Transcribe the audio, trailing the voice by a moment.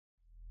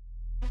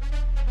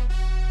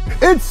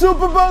It's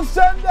Superbowl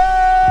Sunday!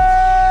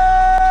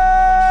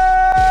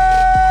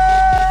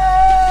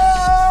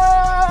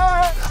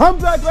 I'm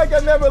back like I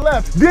never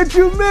left. Did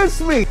you miss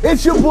me?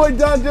 It's your boy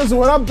Don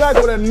Dizzle, and I'm back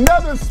with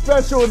another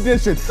special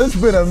edition. It's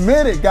been a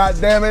minute,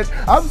 goddammit.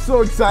 I'm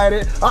so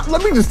excited.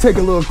 Let me just take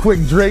a little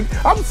quick drink.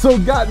 I'm so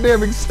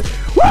goddamn excited.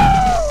 Woo!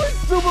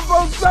 It's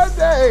Superbowl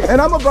Sunday!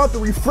 And I'm about to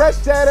refresh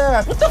that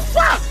ass. What the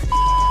fuck?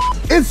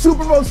 It's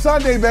Super Bowl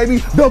Sunday, baby.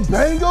 The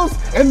Bengals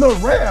and the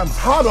Rams.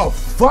 How the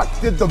fuck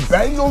did the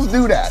Bengals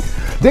do that?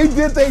 They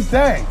did their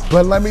thing.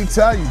 But let me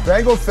tell you,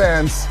 Bengal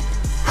fans,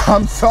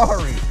 I'm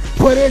sorry,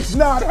 but it's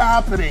not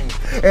happening.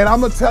 And I'm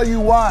gonna tell you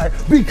why.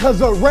 Because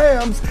the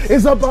Rams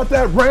is about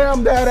that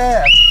ram that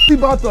ass. We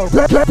about to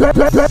what?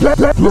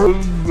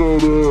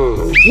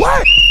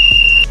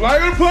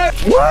 Flag on the play.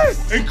 What?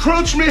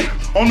 Encroachment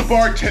on the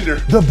bartender.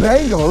 The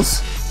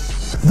Bengals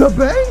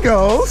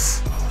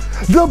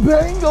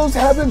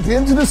haven't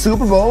been to the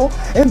Super Bowl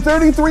in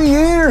 33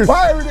 years.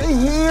 Why are they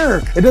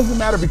here? It doesn't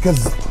matter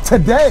because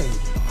today,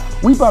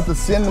 we about to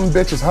send them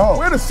bitches home.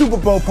 Where the Super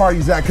Bowl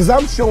parties at? Because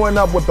I'm showing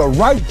up with the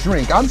right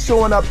drink. I'm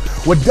showing up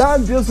with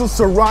Don Dizzle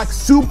Ciroc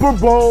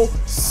Superbowl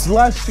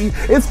SLUSHY.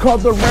 It's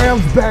called the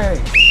RAMSBENG.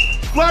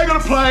 Flag on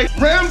the play.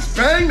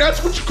 RAMSBENG,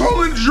 that's what you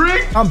call a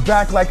drink? I'm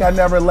back like I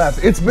never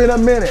left. It's been a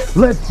minute.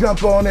 Let's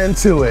jump on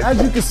into it.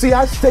 As you can see,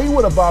 I stay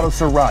with a bottle of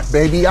Ciroc,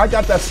 baby. I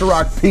got that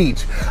Ciroc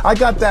peach. I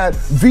got that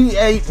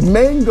V8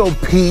 mango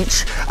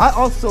peach. I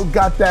also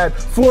got that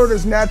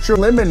Florida's natural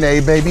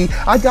lemonade, baby.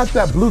 I got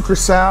that blue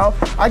curacao.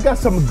 I got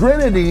some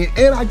grenadine,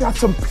 and I got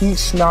some peach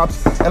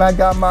schnapps, and I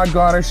got my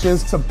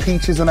garnishes, some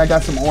peaches, and I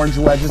got some orange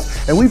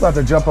wedges, and we about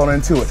to jump on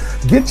into it.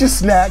 Get your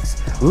snacks.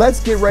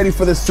 Let's get ready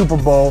for this Super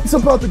Bowl. It's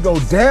about to go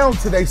down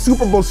today.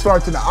 Super Bowl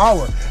starts in an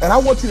hour, and I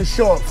want you to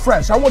show up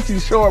fresh. I want you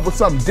to show up with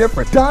something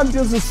different. Don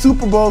Dizzle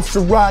Super Bowl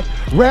Ciroc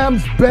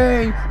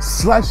RAMSBENG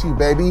SLUSHY,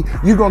 baby.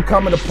 You're gonna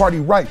come in the party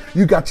right.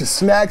 You got your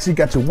snacks, you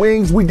got your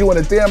wings. We doing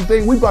a damn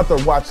thing. We about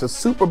to watch the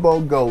Super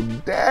Bowl go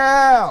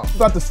down. We're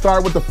about to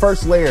start with the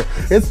first layer.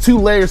 It's 2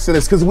 layers to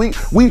this because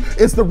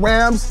it's the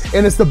Rams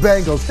and it's the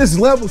Bengals. There's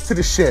levels to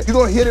the shit. You're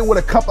gonna hit it with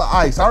a cup of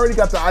ice. I already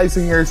got the ice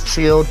in here. It's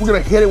chilled. We're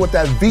gonna hit it with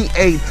that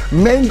V8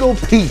 mango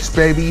peach,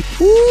 baby.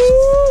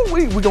 Woo!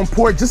 We're gonna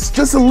pour it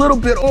just a little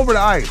bit over the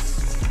ice.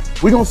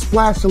 We're gonna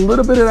splash a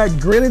little bit of that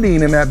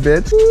grenadine in that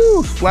bitch.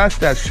 Woo, splash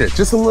that shit,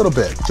 just a little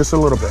bit.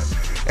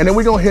 And then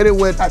we're gonna hit it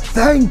with that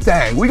thing.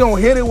 We're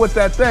gonna hit it with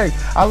that thing.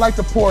 I like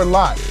to pour a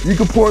lot. You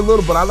can pour a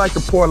little, but I like to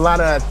pour a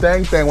lot of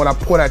that thing when I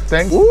pour that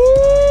thing.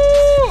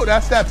 Woo,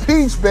 that's that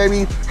peach,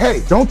 baby.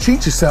 Hey, don't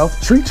cheat yourself,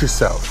 treat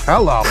yourself.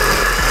 Hello.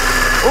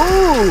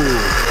 Ooh,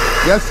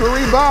 yes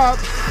sirree, Bob.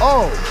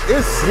 Oh,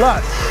 it's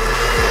slush.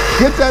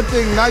 Get that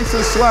thing nice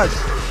and slush.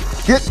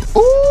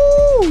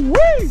 Ooh,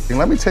 wait.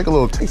 Let me take a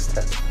little taste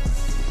test.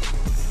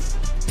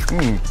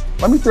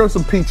 Let me throw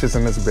some peaches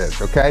in this bitch,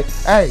 okay?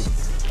 Hey,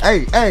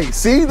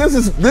 see, this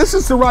is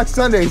Ciroc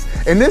Sundays,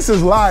 and this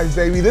is live,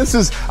 baby.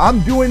 I'm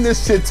doing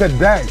this shit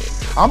today.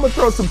 I'm gonna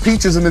throw some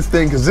peaches in this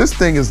thing, because this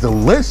thing is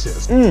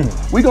delicious.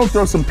 We gonna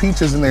throw some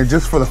peaches in there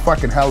just for the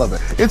fucking hell of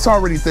it. It's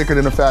already thicker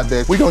than a fat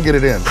dick. We gonna get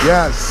it in.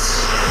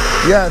 Yes,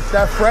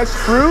 that fresh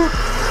fruit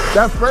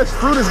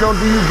is gonna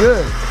do you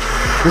good.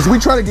 Because we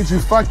try to get you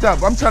fucked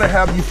up. I'm trying to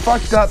have you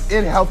fucked up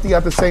and healthy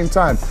at the same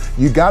time.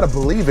 You gotta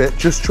believe it.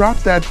 Just drop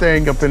that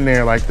thing up in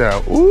there like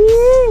that.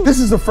 Ooh. This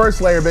is the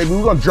first layer, baby.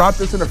 We're gonna drop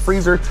this in the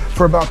freezer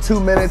for about 2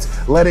 minutes,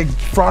 let it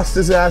frost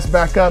his ass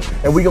back up,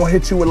 and we're gonna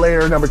hit you with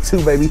layer number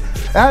 2, baby.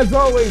 As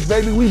always,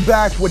 baby, we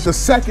back with the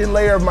second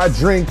layer of my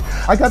drink.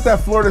 I got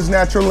that Florida's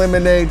natural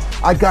lemonade.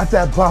 I got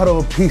that bottle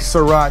of peach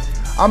Ciroc.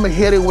 I'm gonna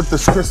hit it with the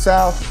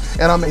curacao,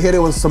 and I'm gonna hit it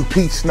with some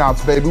peach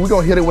schnapps, baby. We're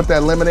gonna hit it with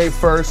that lemonade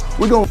first.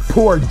 We're gonna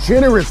pour a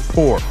generous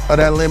pour of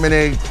that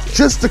lemonade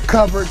just to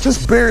cover,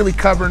 just barely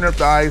covering up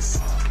the ice.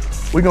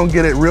 We're gonna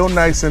get it real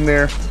nice in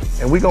there,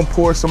 and we're gonna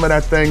pour some of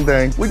that thing.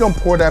 We're gonna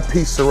pour that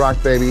peach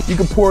Ciroc, baby. You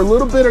can pour a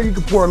little bit or you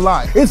can pour a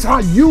lot. It's how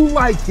you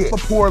like it. I'm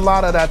gonna pour a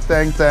lot of that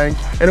thing, and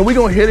then we're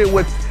gonna hit it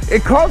with,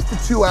 it calls for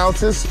 2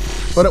 ounces,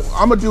 but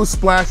I'm gonna do a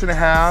splash and a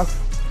half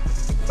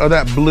of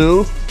that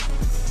blue.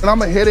 And I'm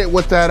gonna hit it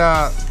with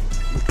that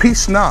peach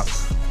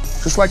schnapps,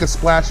 just like a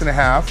splash and a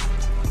half.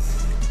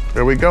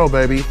 There we go,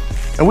 baby.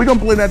 And we're gonna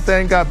blend that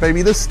thing up,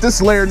 baby.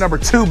 This layer number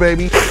 2,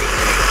 baby.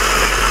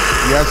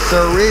 Yes,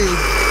 sirree.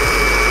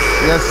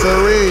 Yes,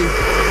 sirree.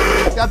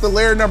 Got the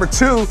layer number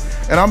 2,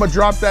 and I'm gonna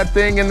drop that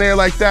thing in there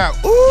like that.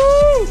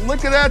 Ooh,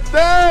 look at that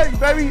thing,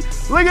 baby.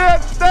 Look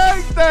at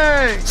that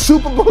thing.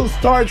 Super Bowl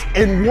starts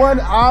in 1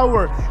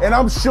 hour, and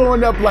I'm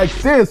showing up like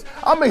this.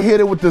 I'm gonna hit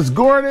it with this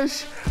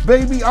garnish,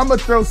 baby. I'm gonna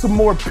throw some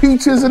more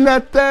peaches in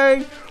that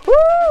thing.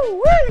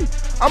 Woo-wee!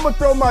 I'm gonna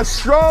throw my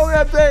straw in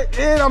that thing,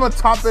 and I'm gonna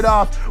top it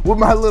off with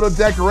my little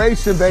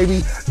decoration,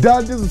 baby.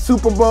 Don Dizzle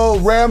Super Bowl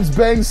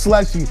RAMSBENG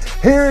SLUSHY.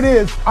 Here it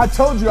is. I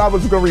told you I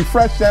was gonna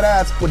refresh that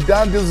ass with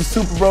Don Dizzle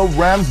Super Bowl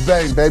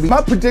RAMSBENG, baby.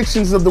 My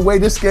predictions of the way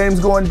this game's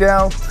going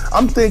down,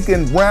 I'm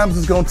thinking Rams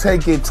is gonna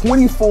take it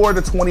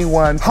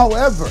 24-21.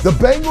 However, the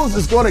Bengals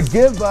is gonna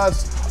give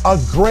us a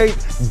great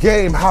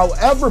game.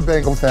 However,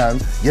 Bengal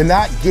fans, you're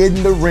not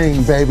getting the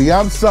ring, baby.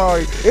 I'm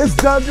sorry. It's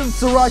Dungeons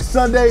Ciroc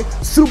Sunday,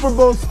 Super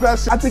Bowl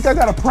special. I think I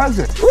got a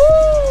present.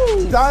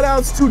 Woo! Shout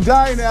outs to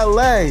Die in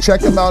LA.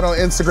 Check them out on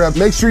Instagram.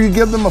 Make sure you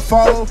give them a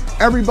follow.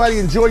 Everybody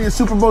enjoy your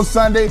Super Bowl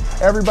Sunday.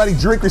 Everybody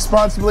drink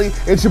responsibly.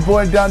 It's your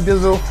boy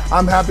Dizzle.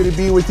 I'm happy to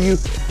be with you.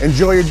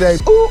 Enjoy your day.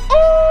 Ooh, ooh.